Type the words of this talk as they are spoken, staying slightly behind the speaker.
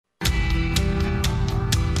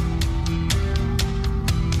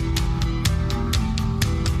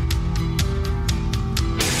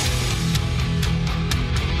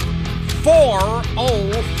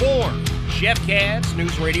Jeff Katz,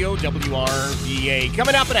 News Radio, WRVA.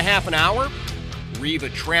 Coming up in a half an hour, Reva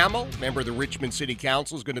Trammell, member of the Richmond City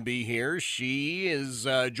Council, is going to be here. She is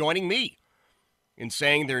joining me in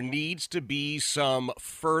saying there needs to be some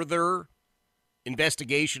further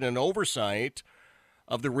investigation and oversight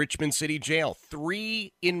of the Richmond City Jail.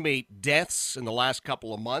 3 inmate deaths in the last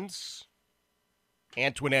couple of months.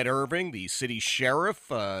 Antoinette Irving, the city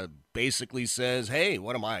sheriff, basically says, hey,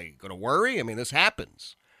 what am I going to worry? I mean, this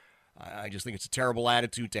happens. I just think it's a terrible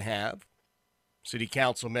attitude to have. City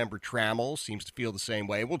Council member Trammell seems to feel the same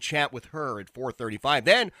way. We'll chat with her at 4:35.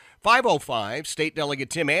 Then, 5:05, State Delegate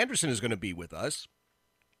Tim Anderson is going to be with us.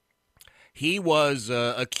 He was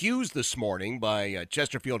accused this morning by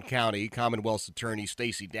Chesterfield County Commonwealth's Attorney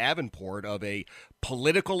Stacey Davenport of a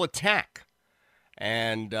political attack.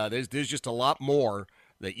 And there's just a lot more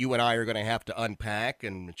that you and I are going to have to unpack.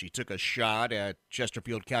 And she took a shot at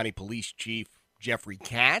Chesterfield County Police Chief Jeffrey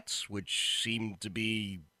Katz, which seemed to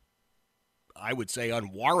be, I would say,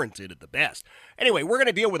 unwarranted at the best. Anyway, we're going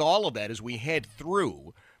to deal with all of that as we head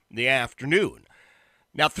through the afternoon.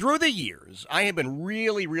 Now, through the years, I have been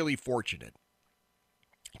really, really fortunate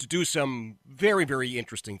to do some very, very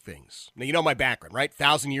interesting things. Now, you know my background, right?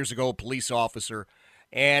 1,000 years ago, a police officer.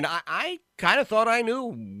 And I kind of thought I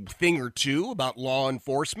knew a thing or two about law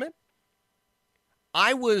enforcement.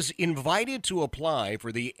 I was invited to apply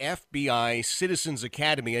for the FBI Citizens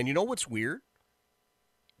Academy. And you know what's weird?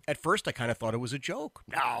 At first, I kind of thought it was a joke.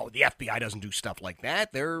 No, the FBI doesn't do stuff like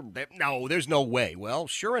that. No, there's no way. Well,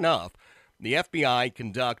 sure enough, the FBI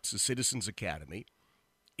conducts a Citizens Academy.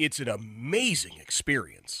 It's an amazing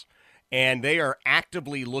experience. And they are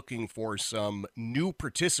actively looking for some new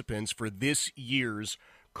participants for this year's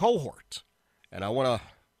cohort. And I want to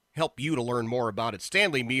help you to learn more about it.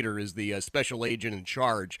 Stanley Meter is the special agent in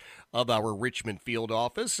charge of our Richmond field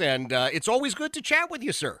office. And it's always good to chat with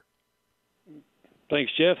you, sir.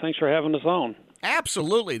 Thanks, Jeff. Thanks for having us on.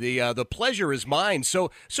 Absolutely. The pleasure is mine.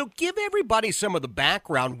 So give everybody some of the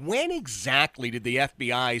background. When exactly did the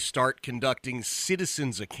FBI start conducting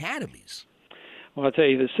Citizens Academies? Well, I'll tell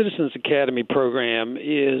you, the Citizens Academy program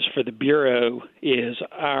is, for the Bureau, is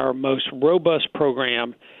our most robust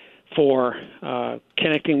program for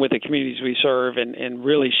connecting with the communities we serve and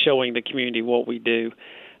really showing the community what we do.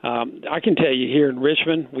 I can tell you here in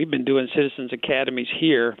Richmond, we've been doing Citizens Academies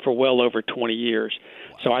here for well over 20 years.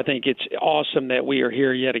 So I think it's awesome that we are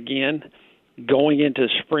here yet again, going into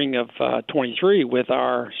spring of 23 with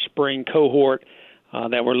our spring cohort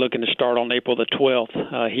that we're looking to start on April the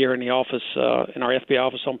 12th here in the office, in our FBI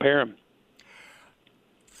office on Parham.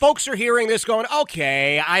 Folks are hearing this going,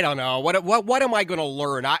 okay, I don't know. What am I going to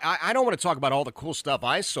learn? I don't want to talk about all the cool stuff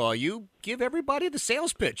I saw. You give everybody the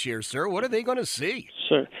sales pitch here, sir. What are they going to see?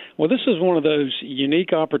 Sir, well, this is one of those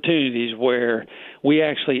unique opportunities where we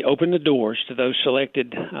actually open the doors to those selected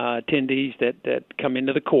attendees that come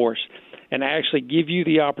into the course and actually give you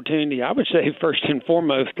the opportunity, I would say, first and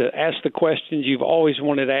foremost, to ask the questions you've always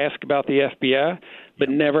wanted to ask about the FBI, but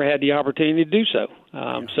never had the opportunity to do so.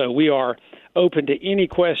 So we are open to any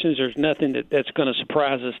questions. There's nothing that's going to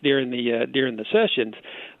surprise us during the sessions.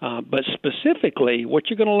 But specifically, what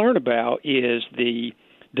you're going to learn about is the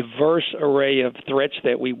diverse array of threats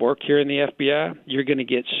that we work here in the FBI. You're going to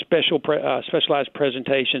get specialized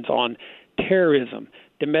presentations on terrorism,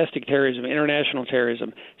 domestic terrorism, international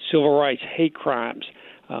terrorism, civil rights, hate crimes.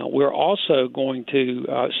 We're also going to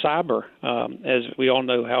cyber, as we all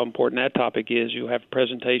know how important that topic is. You'll have a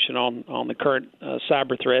presentation on the current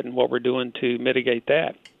cyber threat and what we're doing to mitigate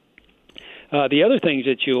that. The other things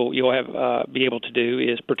that you'll have be able to do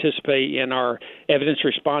is participate in our evidence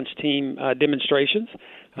response team demonstrations,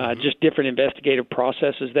 just different investigative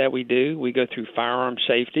processes that we do. We go through firearm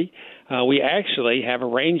safety. We actually have a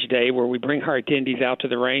range day where we bring our attendees out to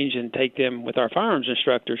the range and take them with our firearms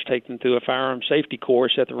instructors, take them through a firearm safety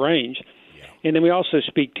course at the range. Yeah. And then we also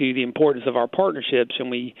speak to the importance of our partnerships,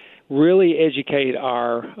 and we really educate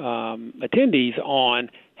our attendees on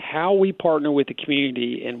how we partner with the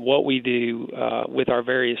community and what we do with our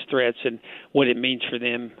various threats and what it means for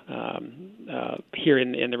them here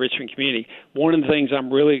in the Richmond community. One of the things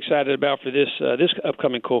I'm really excited about for this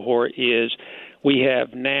upcoming cohort is we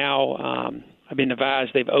have now, I've been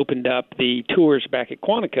advised they've opened up the tours back at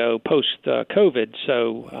Quantico post-COVID.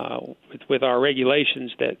 So with our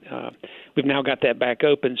regulations that we've now got that back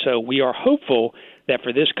open. So we are hopeful that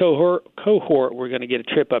for this cohort we're going to get a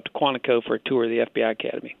trip up to Quantico for a tour of the FBI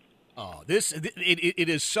Academy. Oh, it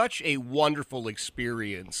is such a wonderful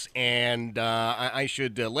experience, and I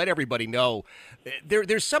should let everybody know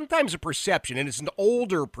there's sometimes a perception, and it's an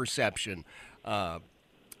older perception,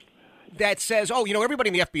 that says, oh, everybody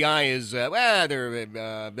in the FBI is,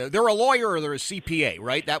 they're a lawyer or they're a CPA,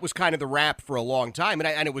 right? That was kind of the rap for a long time,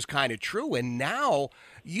 and it was kind of true. And now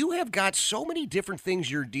you have got so many different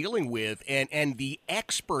things you're dealing with, and the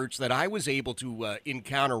experts that I was able to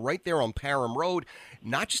encounter right there on Parham Road,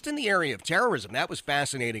 not just in the area of terrorism, that was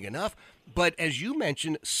fascinating enough, but as you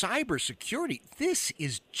mentioned, cybersecurity. This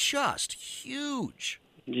is just huge.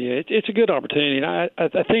 Yeah, it's a good opportunity, and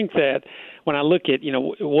I think that when I look at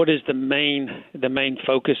what is the main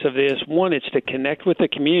focus of this, one, it's to connect with the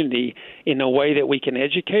community in a way that we can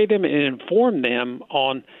educate them and inform them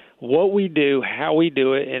on what we do, how we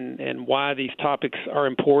do it, and why these topics are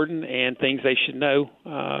important and things they should know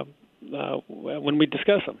when we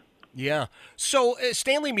discuss them. Yeah. So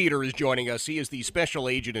Stanley Meter is joining us. He is the special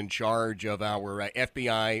agent in charge of our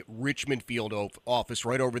FBI Richmond field office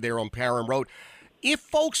right over there on Parham Road. If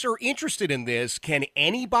folks are interested in this, can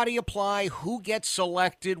anybody apply? Who gets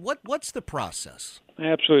selected? What's the process?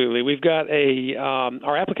 Absolutely. We've got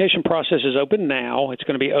our application process is open now. It's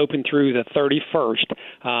going to be open through the 31st.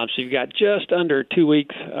 So you've got just under 2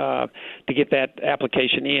 weeks to get that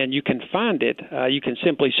application in. You can find it. You can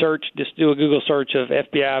simply just do a Google search of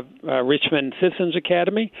FBI Richmond Citizens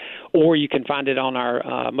Academy, or you can find it on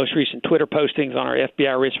our most recent Twitter postings on our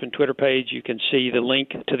FBI Richmond Twitter page. You can see the link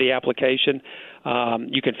to the application.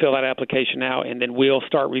 You can fill that application out, and then we'll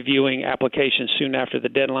start reviewing applications soon after the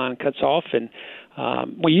deadline cuts off. And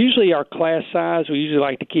our class size, we usually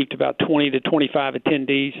like to keep to about 20 to 25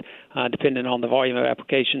 attendees, depending on the volume of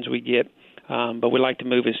applications we get. But we like to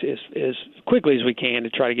move as quickly as we can to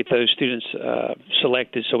try to get those students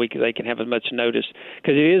selected so they can have as much notice.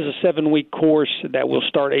 Because it is a 7-week course that will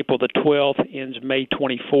start April the 12th, ends May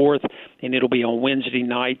 24th, and it'll be on Wednesday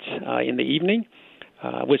nights in the evening.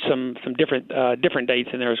 With some different dates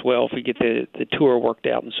in there as well if we get the tour worked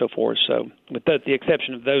out and so forth. So with the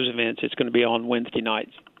exception of those events, it's going to be on Wednesday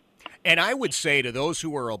nights. And I would say to those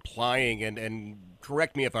who are applying, and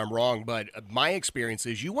correct me if I'm wrong, but my experience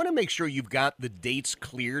is you want to make sure you've got the dates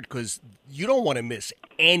cleared because you don't want to miss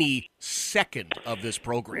any second of this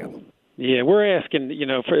program. Yeah, we're asking,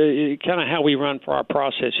 for kind of how we run for our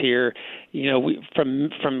process here.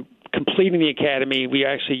 From completing the academy, we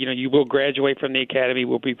actually, you will graduate from the academy.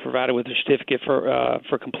 We'll be provided with a certificate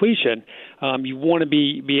for completion. You want to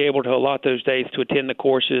be able to allot those days to attend the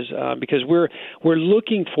courses because we're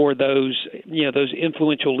looking for those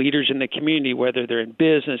influential leaders in the community, whether they're in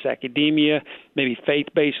business, academia, maybe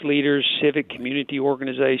faith-based leaders, civic community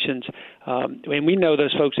organizations, and we know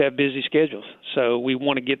those folks have busy schedules. So we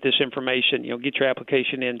want to get this information. Get your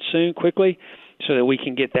application in soon, quickly, so that we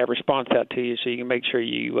can get that response out to you so you can make sure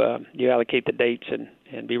you allocate the dates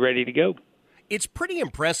and be ready to go. It's pretty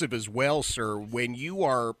impressive as well, sir, when you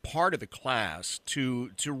are part of the class to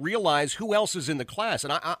realize who else is in the class.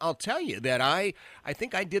 And I'll tell you that I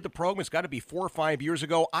think I did the program, it's got to be 4 or 5 years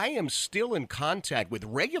ago. I am still in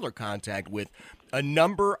regular contact with a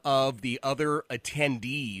number of the other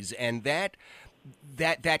attendees, and that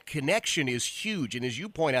connection is huge. And as you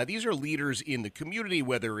point out, these are leaders in the community,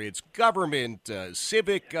 whether it's government,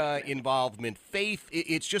 civic involvement, faith.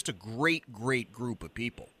 It's just a great, great group of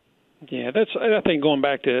people. Yeah, I think going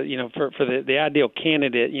back to, for the ideal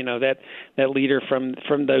candidate, that leader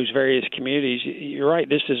from those various communities, you're right,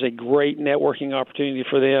 this is a great networking opportunity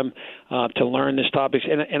for them to learn this topic.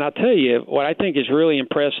 And I'll tell you, what I think is really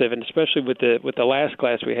impressive, and especially with the last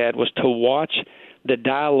class we had, was to watch the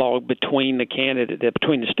dialogue between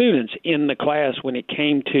between the students in the class when it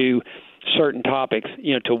came to certain topics,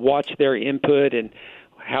 to watch their input and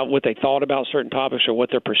what they thought about certain topics or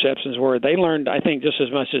what their perceptions were. They learned, I think, just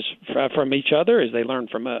as much as from each other as they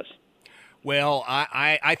learned from us. Well,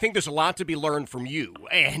 I think there's a lot to be learned from you,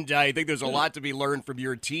 and I think there's a lot to be learned from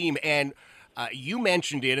your team. And you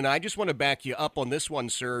mentioned it, and I just want to back you up on this one,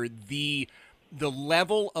 sir. The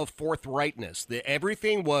level of forthrightness,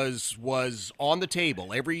 everything was on the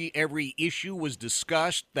table. Every issue was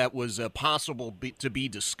discussed that was possible to be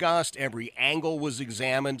discussed. Every angle was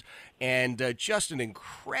examined, and just an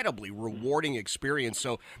incredibly rewarding experience.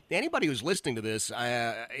 So anybody who's listening to this,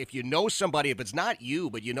 if you know somebody, if it's not you,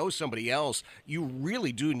 but you know somebody else, you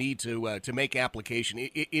really do need to make application.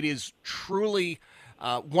 It is truly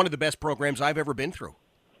one of the best programs I've ever been through.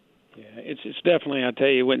 Yeah, it's definitely, I tell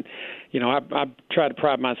you, when, I try to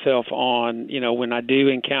pride myself on, when I do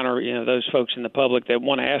encounter, those folks in the public that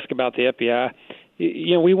want to ask about the FBI,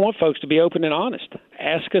 we want folks to be open and honest.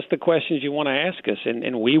 Ask us the questions you want to ask us,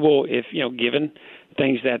 and we will, if, given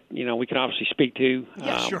things that, we can obviously speak to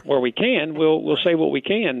where we can, we'll say what we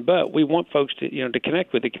can, but we want folks to, to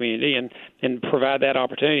connect with the community and provide that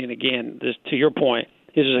opportunity. And again, to your point,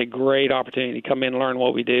 this is a great opportunity to come in and learn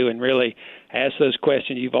what we do and really ask those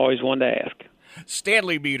questions you've always wanted to ask.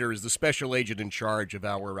 Stanley Meter is the special agent in charge of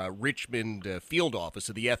our Richmond field office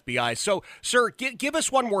of the FBI. So, sir, give us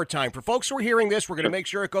one more time. For folks who are hearing this, we're going to make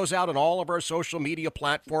sure it goes out on all of our social media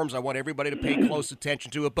platforms. I want everybody to pay close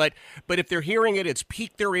attention to it. But if they're hearing it, it's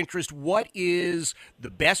piqued their interest. What is the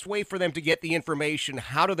best way for them to get the information?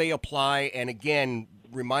 How do they apply? And, again,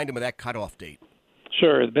 remind them of that cutoff date.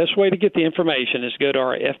 Sure. The best way to get the information is go to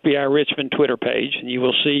our FBI Richmond Twitter page, and you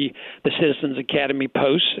will see the Citizens Academy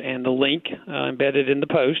posts and the link embedded in the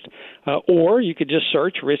post. Or you could just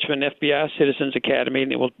search Richmond FBI Citizens Academy,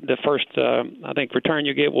 and it will the first, I think, return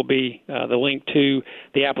you get will be the link to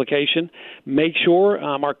the application. Make sure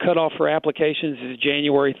our cutoff for applications is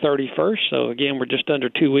January 31st. So, again, we're just under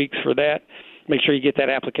 2 weeks for that. Make sure you get that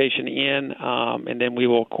application in, and then we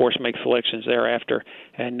will, of course, make selections thereafter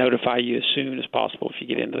and notify you as soon as possible if you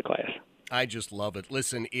get into the class. I just love it.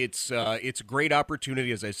 Listen, it's a great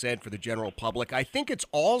opportunity, as I said, for the general public. I think it's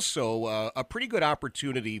also a pretty good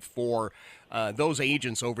opportunity for those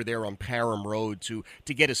agents over there on Parham Road to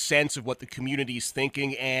get a sense of what the community's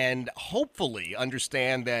thinking and hopefully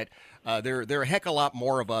understand that there are a heck of a lot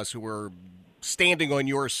more of us who are standing on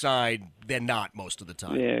your side than not most of the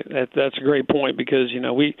time. Yeah, that's a great point because,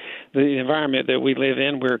 the environment that we live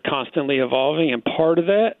in, we're constantly evolving, and part of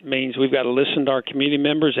that means we've got to listen to our community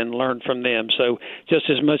members and learn from them. So just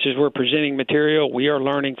as much as we're presenting material, we are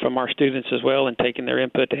learning from our students as well and taking their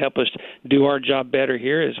input to help us do our job better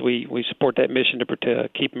here as we support that mission to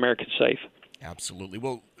keep Americans safe. Absolutely.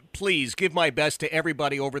 Well, please give my best to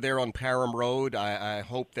everybody over there on Parham Road. I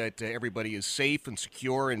hope that everybody is safe and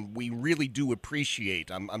secure, and we really do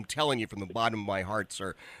appreciate, I'm telling you from the bottom of my heart,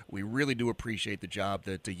 sir, we really do appreciate the job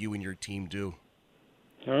that you and your team do.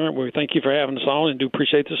 All right. Well, thank you for having us on and do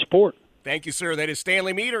appreciate the support. Thank you, sir. That is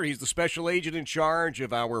Stanley Meter. He's the special agent in charge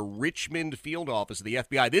of our Richmond field office of the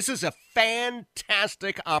FBI. This is a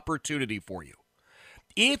fantastic opportunity for you.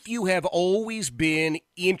 If you have always been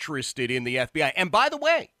interested in the FBI, and by the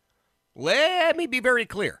way, let me be very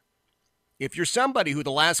clear. If you're somebody who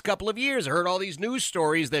the last couple of years heard all these news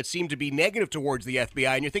stories that seem to be negative towards the FBI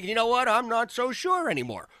and you're thinking, you know what, I'm not so sure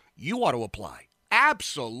anymore, you ought to apply.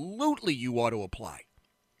 Absolutely you ought to apply.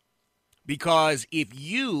 Because if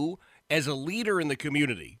you, as a leader in the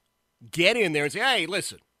community, get in there and say, hey,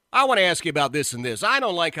 listen, I want to ask you about this and this. I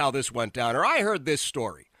don't like how this went down, or I heard this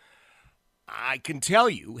story. I can tell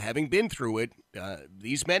you, having been through it,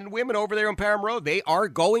 these men and women over there on Parham Road, they are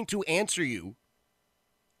going to answer you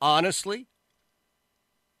honestly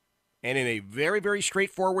and in a very, very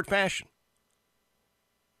straightforward fashion.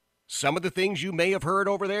 Some of the things you may have heard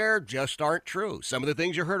over there just aren't true. Some of the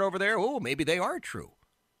things you heard over there, maybe they are true.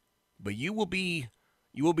 But you will be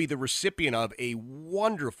the recipient of a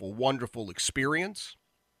wonderful, wonderful experience.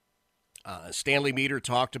 Stanley Meter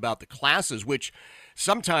talked about the classes, which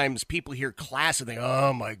sometimes people hear class and think,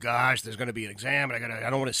 oh my gosh, there's going to be an exam, and I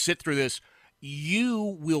don't want to sit through this.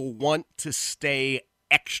 You will want to stay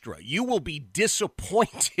extra. You will be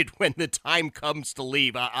disappointed when the time comes to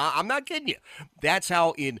leave. I'm not kidding you. That's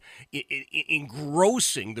how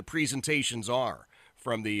engrossing the presentations are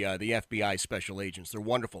from the FBI special agents. They're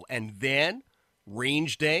wonderful. And then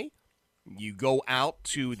range day. You go out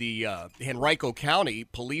to the Henrico County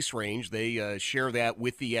Police Range. They share that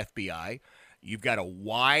with the FBI. You've got a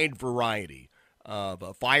wide variety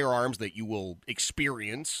of firearms that you will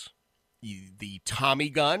experience. The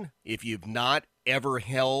Tommy gun, if you've not ever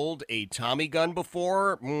held a Tommy gun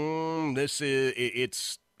before,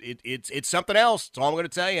 it's something else. That's all I'm going to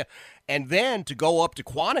tell you. And then to go up to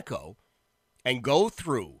Quantico and go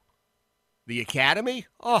through the academy,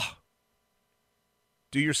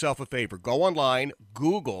 do yourself a favor. Go online,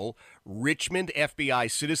 Google Richmond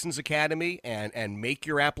FBI Citizens Academy, and make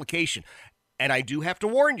your application. And I do have to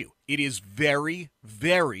warn you, it is very,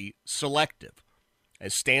 very selective.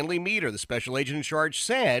 As Stanley Meter, the special agent in charge,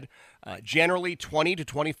 said, generally 20 to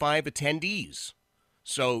 25 attendees.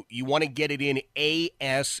 So you want to get it in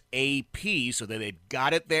ASAP so that they've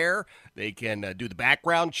got it there. They can do the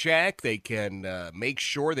background check. They can make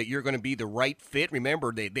sure that you're going to be the right fit.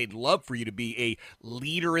 Remember, they'd love for you to be a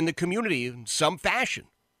leader in the community in some fashion.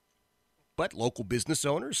 But local business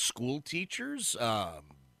owners, school teachers,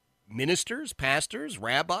 ministers, pastors,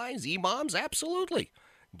 rabbis, imams, absolutely.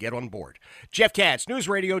 Get on board. Jeff Katz, News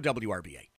Radio WRVA.